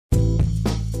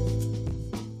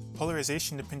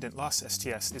Polarization-dependent loss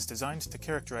STS is designed to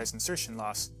characterize insertion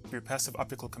loss through passive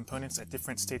optical components at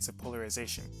different states of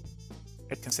polarization.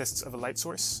 It consists of a light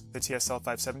source, the TSL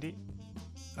 570,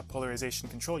 a polarization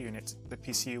control unit, the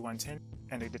PCU 110,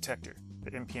 and a detector, the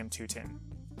MPM 210.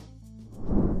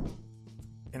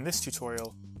 In this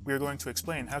tutorial, we are going to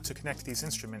explain how to connect these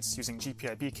instruments using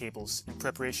GPIB cables in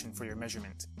preparation for your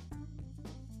measurement.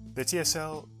 The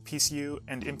TSL, PCU,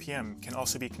 and MPM can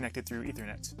also be connected through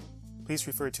Ethernet. Please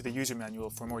refer to the user manual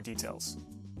for more details.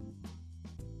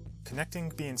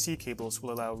 Connecting BNC cables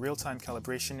will allow real-time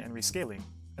calibration and rescaling,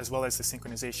 as well as the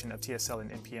synchronization of TSL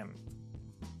and MPM.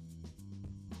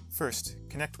 First,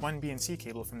 connect one BNC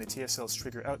cable from the TSL's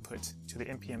trigger output to the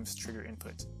MPM's trigger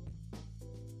input.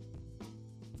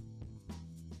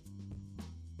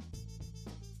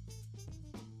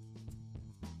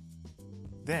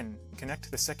 Then,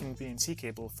 connect the second BNC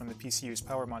cable from the PCU's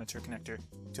power monitor connector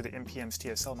to the MPM's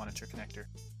TSL monitor connector.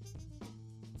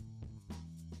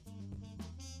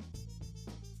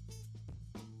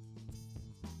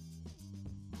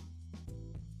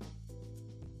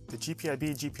 The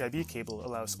GPIB cable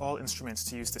allows all instruments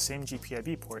to use the same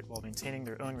GPIB port while maintaining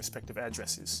their own respective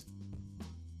addresses.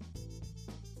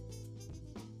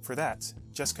 For that,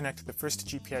 just connect the first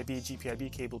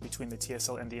GPIB cable between the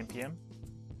TSL and the MPM,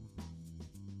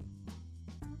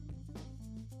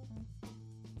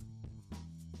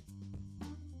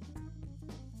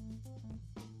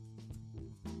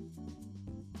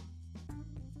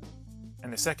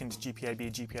 and the second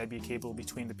GPIB cable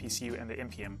between the PCU and the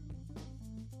MPM.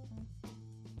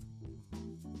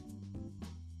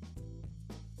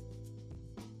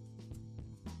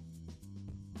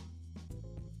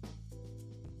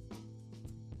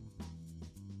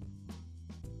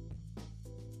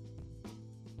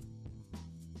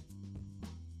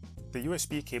 The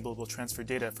USB cable will transfer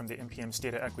data from the MPM's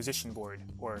data acquisition board,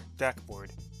 or DAC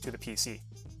board, to the PC.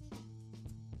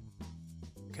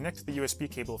 Connect the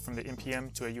USB cable from the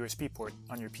MPM to a USB port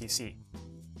on your PC.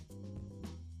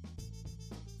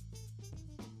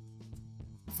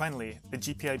 Finally, the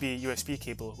GPIB USB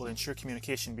cable will ensure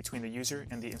communication between the user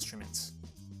and the instruments.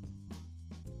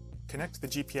 Connect the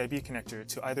GPIB connector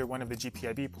to either one of the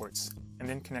GPIB ports, and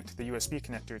then connect the USB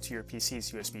connector to your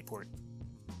PC's USB port.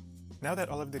 Now that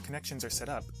all of the connections are set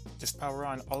up, just power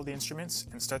on all the instruments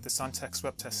and start the Sontec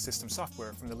Swept Test System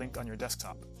software from the link on your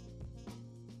desktop.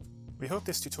 We hope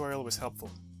this tutorial was helpful.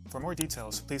 For more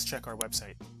details, please check our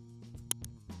website.